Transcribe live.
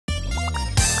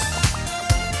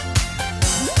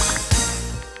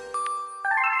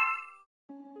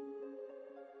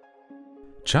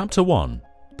Chapter 1.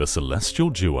 The Celestial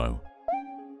Duo.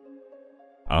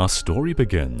 Our story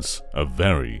begins a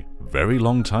very, very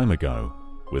long time ago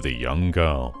with a young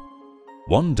girl.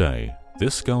 One day,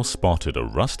 this girl spotted a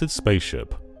rusted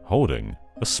spaceship holding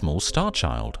a small star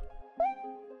child.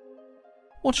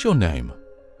 "What's your name?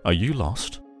 Are you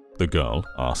lost?" the girl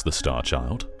asked the star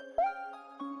child.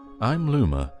 "I'm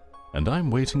Luma, and I'm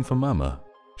waiting for Mama.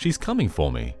 She's coming for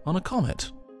me on a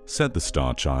comet," said the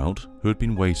star child, who had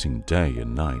been waiting day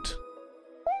and night.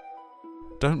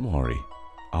 "Don't worry,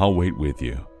 I'll wait with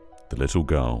you," the little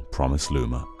girl promised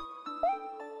Luma.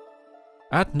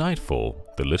 At nightfall,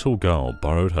 the little girl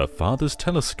borrowed her father's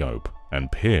telescope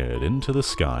and peered into the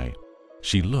sky.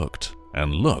 She looked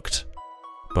and looked,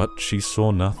 but she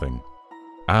saw nothing.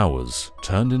 Hours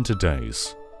turned into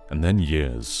days, and then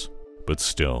years, but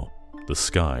still, the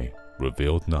sky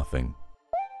revealed nothing.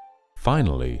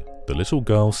 Finally, the little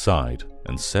girl sighed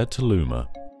and said to Luma,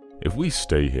 "If we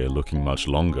stay here looking much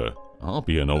longer, I'll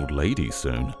be an old lady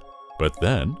soon." But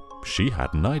then, she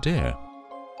had an idea.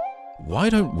 "Why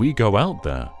don't we go out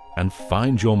there and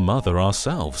find your mother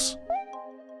ourselves?"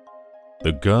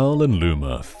 The girl and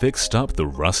Luma fixed up the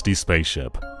rusty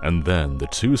spaceship, and then the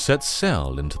two set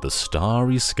sail into the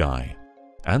starry sky.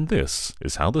 And this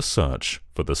is how the search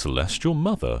for the celestial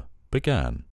mother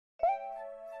began.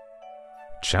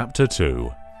 Chapter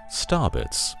 2.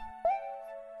 Starbits.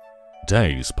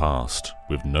 Days passed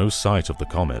with no sight of the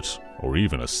comet or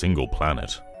even a single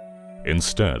planet.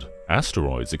 Instead,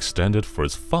 asteroids extended for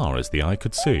as far as the eye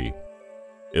could see.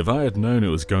 "If I had known it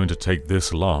was going to take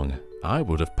this long, I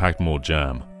would have packed more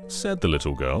jam," said the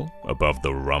little girl above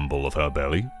the rumble of her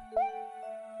belly.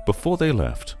 Before they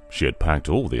left, she had packed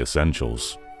all the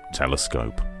essentials: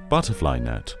 telescope, butterfly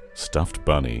net, stuffed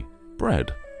bunny,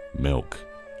 bread, milk,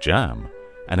 jam,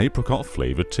 and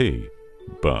apricot-flavored tea.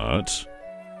 But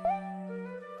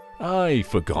I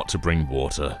forgot to bring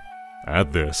water.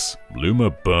 At this,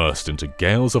 Luma burst into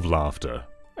gales of laughter,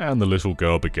 and the little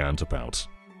girl began to pout.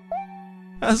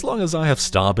 "As long as I have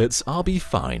starbits, I'll be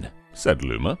fine," said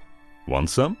Luma. "Want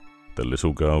some?" The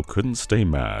little girl couldn't stay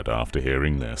mad after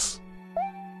hearing this.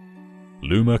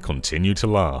 Luma continued to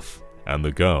laugh, and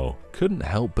the girl couldn't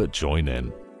help but join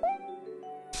in.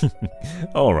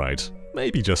 "Alright,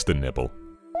 maybe just a nibble."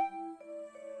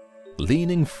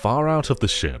 Leaning far out of the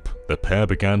ship, the pair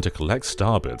began to collect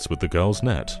starbits with the girl's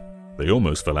net. They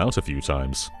almost fell out a few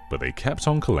times, but they kept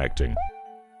on collecting.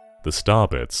 The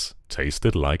starbits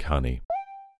tasted like honey.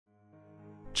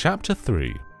 Chapter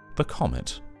 3. The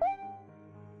Comet.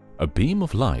 A beam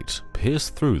of light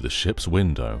pierced through the ship's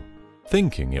window.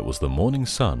 Thinking it was the morning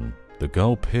sun, the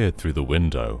girl peered through the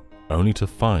window, only to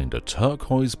find a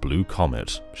turquoise-blue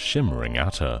comet shimmering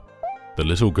at her. The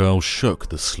little girl shook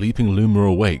the sleeping Luma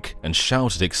awake and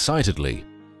shouted excitedly,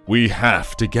 "We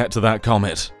have to get to that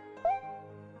comet!"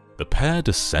 The pair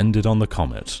descended on the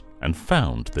comet and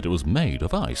found that it was made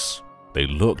of ice. They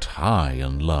looked high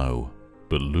and low,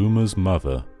 but Luma's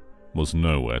mother was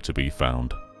nowhere to be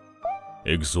found.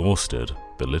 Exhausted,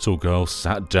 the little girl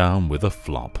sat down with a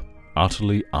flop,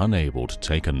 utterly unable to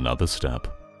take another step.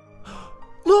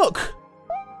 "Look!"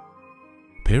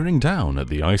 Peering down at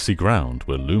the icy ground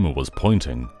where Luma was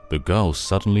pointing, the girl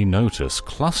suddenly noticed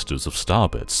clusters of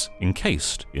starbits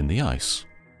encased in the ice.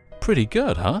 "Pretty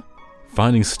good, huh?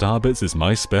 Finding starbits is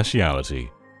my speciality,"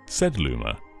 said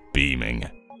Luma, beaming.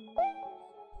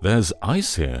 "There's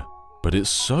ice here, but it's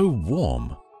so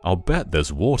warm. I'll bet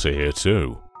there's water here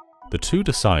too." The two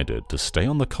decided to stay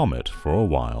on the comet for a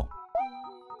while.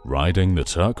 Riding the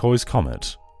turquoise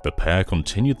comet, the pair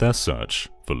continued their search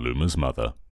for Luma's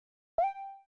mother.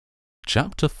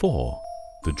 Chapter 4.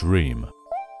 The Dream.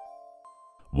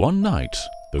 One night,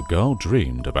 the girl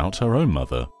dreamed about her own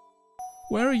mother.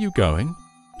 "Where are you going?"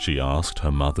 she asked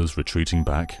her mother's retreating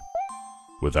back.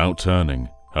 Without turning,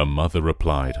 her mother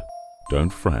replied,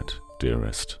 "Don't fret,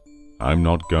 dearest. I'm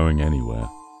not going anywhere.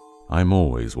 I'm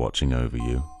always watching over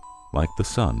you, like the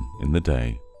sun in the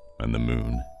day and the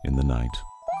moon in the night."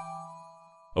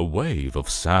 A wave of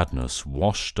sadness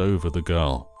washed over the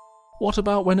girl. "What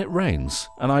about when it rains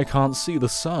and I can't see the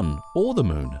sun or the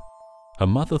moon?" Her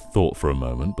mother thought for a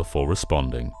moment before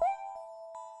responding.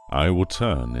 "I will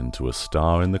turn into a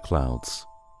star in the clouds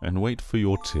and wait for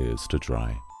your tears to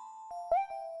dry."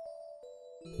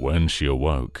 When she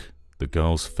awoke, the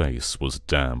girl's face was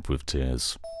damp with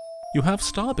tears. "You have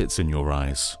starbits in your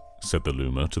eyes," said the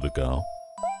Luma to the girl.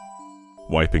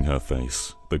 Wiping her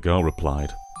face, the girl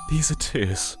replied, "These are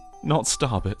tears, not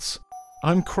starbits.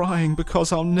 I'm crying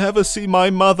because I'll never see my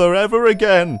mother ever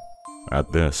again."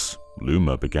 At this,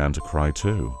 Luma began to cry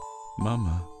too.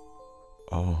 "Mama,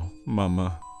 oh,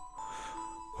 Mama."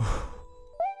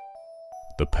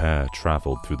 The pair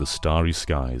traveled through the starry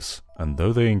skies, and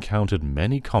though they encountered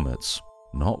many comets,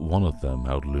 not one of them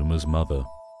held Luma's mother.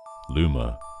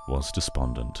 Luma was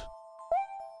despondent.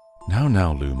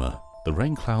 Now, Luma, the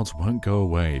rain clouds won't go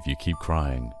away if you keep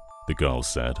crying, the girl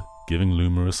said, giving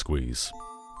Luma a squeeze.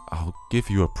 I'll give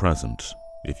you a present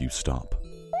if you stop.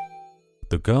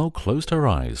 The girl closed her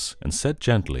eyes and said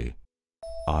gently,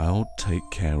 I'll take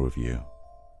care of you.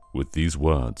 With these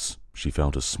words, she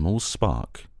felt a small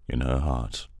spark in her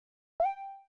heart.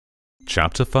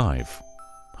 Chapter 5.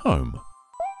 Home.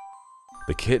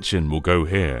 The kitchen will go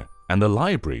here, and the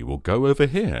library will go over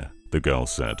here, the girl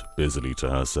said busily to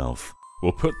herself.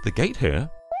 We'll put the gate here.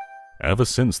 Ever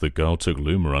since the girl took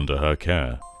Luma under her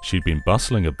care, she'd been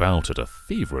bustling about at a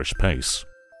feverish pace.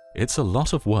 It's a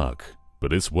lot of work,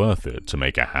 but it's worth it to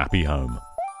make a happy home.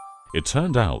 It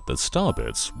turned out that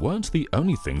starbits weren't the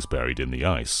only things buried in the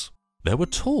ice. There were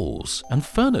tools and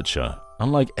furniture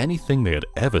unlike anything they had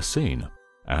ever seen,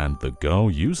 and the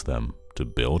girl used them to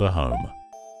build a home.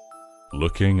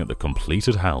 Looking at the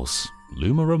completed house,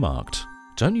 Luma remarked,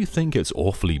 Don't you think it's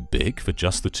awfully big for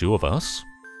just the two of us?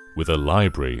 With a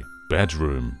library,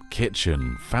 bedroom,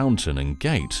 kitchen, fountain, and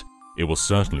gate, it was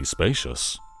certainly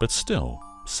spacious, but still,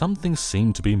 something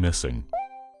seemed to be missing.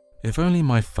 If only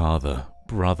my father,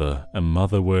 brother, and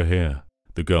mother were here,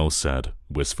 the girl said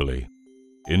wistfully.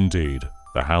 Indeed,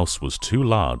 the house was too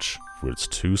large for its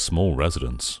two small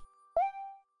residents.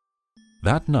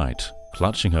 That night,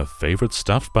 clutching her favorite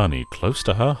stuffed bunny close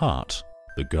to her heart,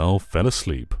 the girl fell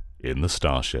asleep in the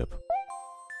starship.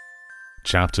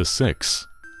 Chapter 6.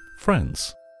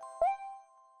 Friends.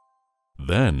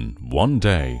 Then, one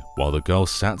day, while the girl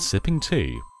sat sipping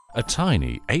tea, a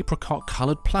tiny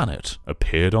apricot-colored planet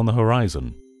appeared on the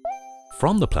horizon.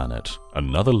 From the planet,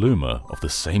 another Luma of the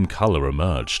same color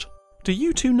emerged. Do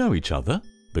you two know each other?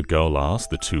 The girl asked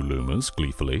the two Lumas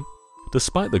gleefully.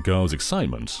 Despite the girl's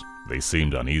excitement, they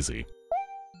seemed uneasy.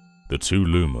 The two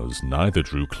Lumas neither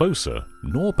drew closer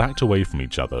nor backed away from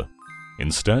each other.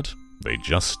 Instead, they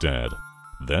just stared.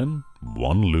 Then,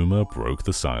 one Luma broke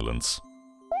the silence.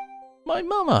 My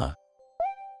mama!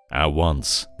 At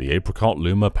once, the apricot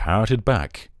Luma parroted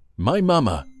back. My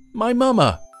mama! My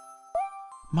mama!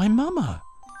 My mama!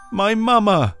 My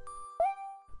mama!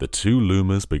 The two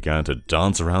Lumas began to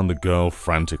dance around the girl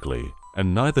frantically,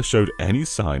 and neither showed any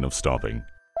sign of stopping.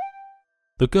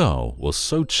 The girl was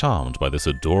so charmed by this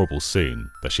adorable scene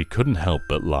that she couldn't help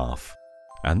but laugh.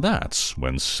 And that's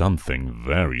when something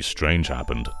very strange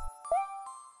happened.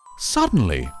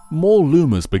 Suddenly, more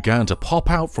Lumas began to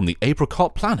pop out from the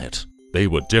apricot planet. They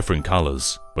were different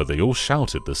colors, but they all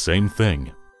shouted the same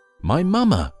thing. My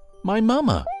mama! My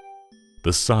mama!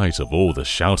 The sight of all the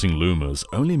shouting Lumas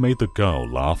only made the girl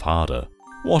laugh harder.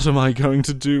 What am I going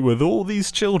to do with all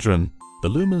these children? The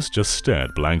Lumas just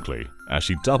stared blankly as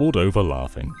she doubled over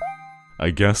laughing.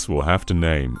 I guess we'll have to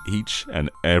name each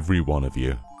and every one of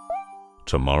you.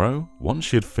 Tomorrow, once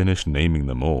she had finished naming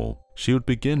them all, she would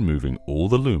begin moving all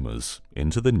the Lumas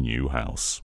into the new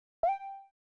house.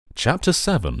 Chapter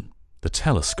 7. The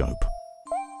Telescope.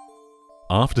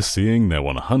 After seeing their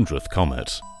 100th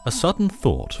comet, a sudden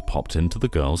thought popped into the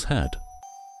girl's head.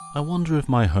 I wonder if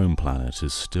my home planet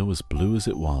is still as blue as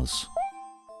it was.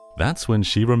 That's when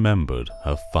she remembered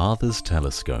her father's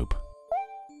telescope.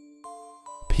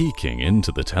 Peeking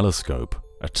into the telescope,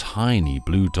 a tiny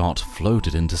blue dot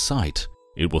floated into sight.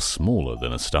 It was smaller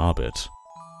than a starbit.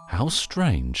 How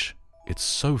strange. It's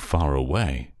so far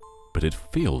away, but it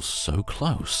feels so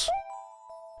close.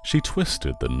 She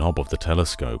twisted the knob of the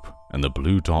telescope, and the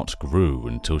blue dot grew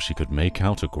until she could make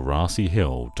out a grassy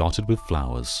hill dotted with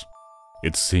flowers.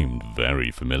 It seemed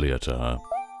very familiar to her.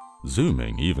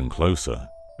 Zooming even closer,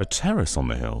 a terrace on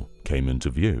the hill came into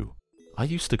view. I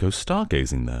used to go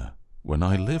stargazing there when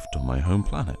I lived on my home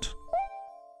planet.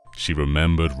 She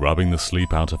remembered rubbing the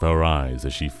sleep out of her eyes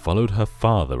as she followed her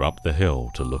father up the hill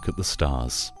to look at the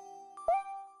stars.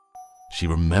 She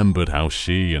remembered how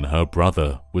she and her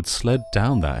brother would sled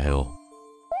down that hill.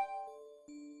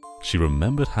 She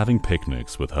remembered having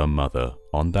picnics with her mother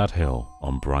on that hill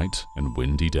on bright and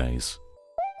windy days.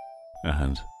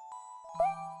 And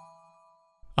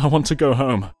I want to go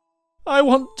home. I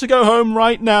want to go home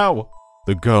right now.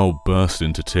 The girl burst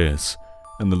into tears,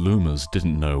 and the Lumas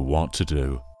didn't know what to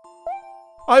do.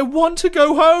 I want to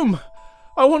go home.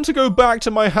 I want to go back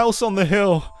to my house on the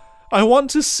hill. I want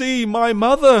to see my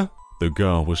mother. The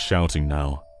girl was shouting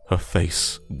now, her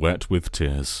face wet with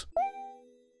tears.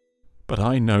 But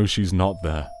I know she's not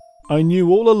there. I knew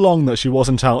all along that she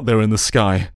wasn't out there in the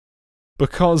sky.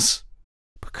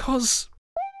 Because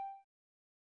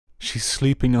she's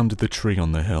sleeping under the tree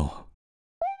on the hill.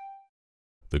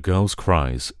 The girl's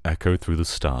cries echoed through the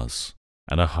stars,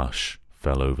 and a hush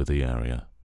fell over the area.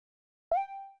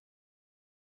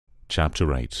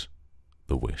 Chapter 8.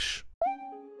 The Wish.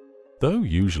 Though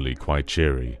usually quite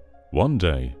cheery, one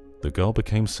day the girl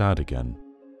became sad again.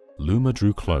 Luma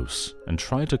drew close and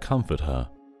tried to comfort her.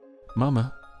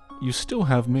 "Mama, you still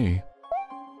have me.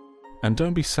 And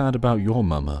don't be sad about your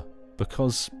mama,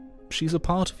 because she's a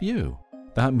part of you.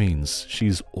 That means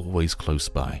she's always close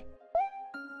by.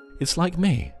 It's like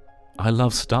me. I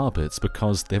love starbits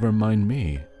because they remind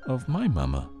me of my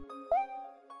mama."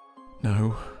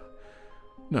 No,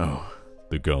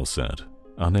 the girl said,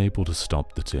 unable to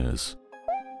stop the tears.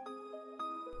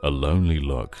 A lonely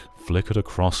look flickered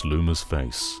across Luma's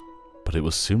face, but it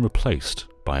was soon replaced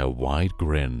by a wide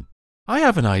grin. "I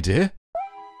have an idea.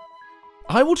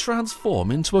 I will transform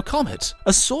into a comet,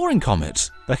 a soaring comet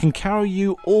that can carry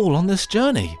you all on this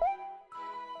journey."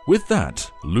 With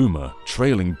that, Luma,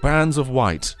 trailing bands of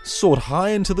white, soared high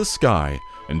into the sky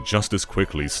and just as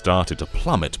quickly started to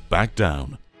plummet back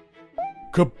down.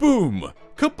 Kaboom!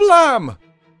 Kablam!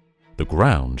 The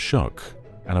ground shook,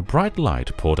 and a bright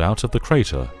light poured out of the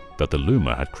crater that the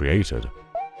Luma had created.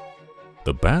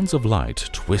 The bands of light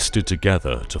twisted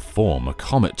together to form a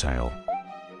comet tail,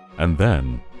 and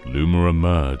then Luma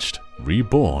emerged,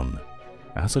 reborn,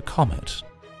 as a comet.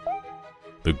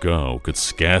 The girl could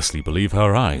scarcely believe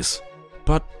her eyes.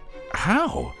 "But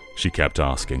how?" she kept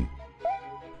asking.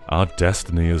 "Our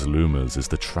destiny as Lumas is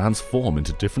to transform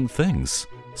into different things,"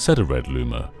 said a red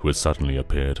Luma who had suddenly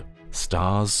appeared.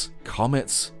 "Stars,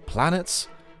 comets, planets,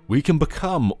 we can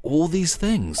become all these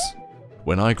things.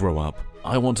 When I grow up,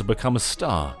 I want to become a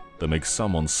star that makes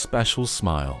someone special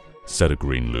smile," said a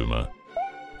green Luma.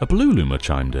 A blue Luma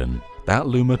chimed in. That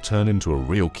Luma turned into a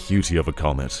real cutie of a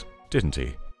comet, didn't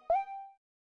he?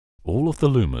 All of the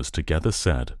Lumas together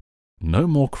said, "No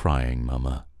more crying,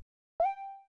 Mama."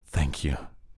 "Thank you,"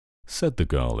 said the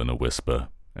girl in a whisper,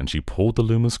 and she pulled the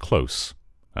Lumas close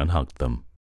and hugged them.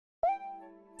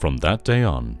 From that day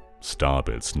on,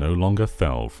 starbits no longer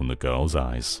fell from the girl's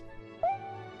eyes.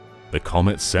 The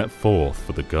comet set forth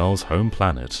for the girl's home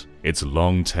planet, its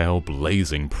long tail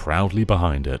blazing proudly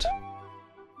behind it.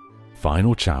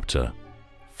 Final chapter.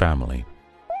 Family.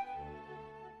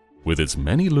 With its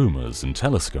many Lumas and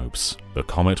telescopes, the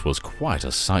comet was quite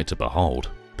a sight to behold.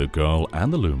 The girl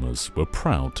and the Lumas were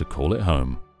proud to call it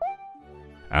home.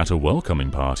 At a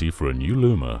welcoming party for a new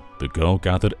Luma, the girl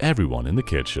gathered everyone in the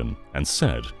kitchen and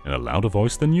said in a louder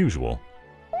voice than usual,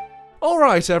 "All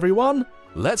right, everyone,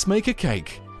 let's make a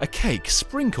cake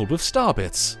sprinkled with star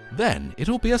bits. Then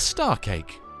it'll be a star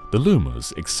cake." The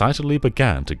Lumas excitedly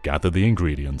began to gather the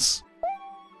ingredients.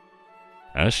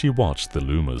 As she watched the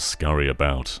Lumas scurry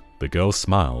about, the girl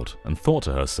smiled and thought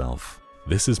to herself,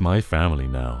 "This is my family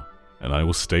now, and I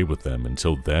will stay with them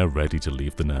until they're ready to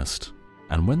leave the nest.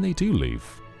 And when they do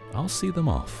leave, I'll see them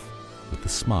off with a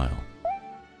smile.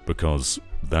 Because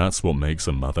that's what makes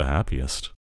a mother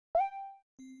happiest."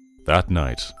 That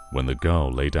night, when the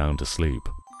girl lay down to sleep,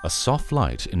 a soft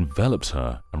light enveloped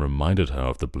her and reminded her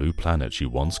of the blue planet she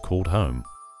once called home.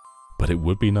 But it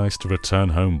would be nice to return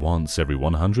home once every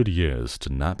 100 years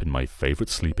to nap in my favorite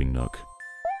sleeping nook.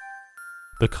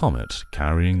 The comet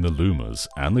carrying the Lumas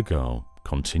and the girl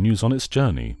continues on its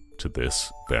journey to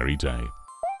this very day.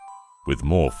 With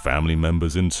more family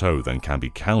members in tow than can be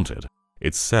counted,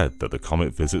 it's said that the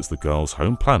comet visits the girl's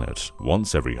home planet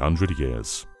once every 100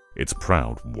 years, its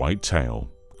proud white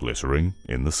tail glittering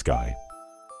in the sky.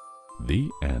 The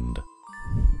end.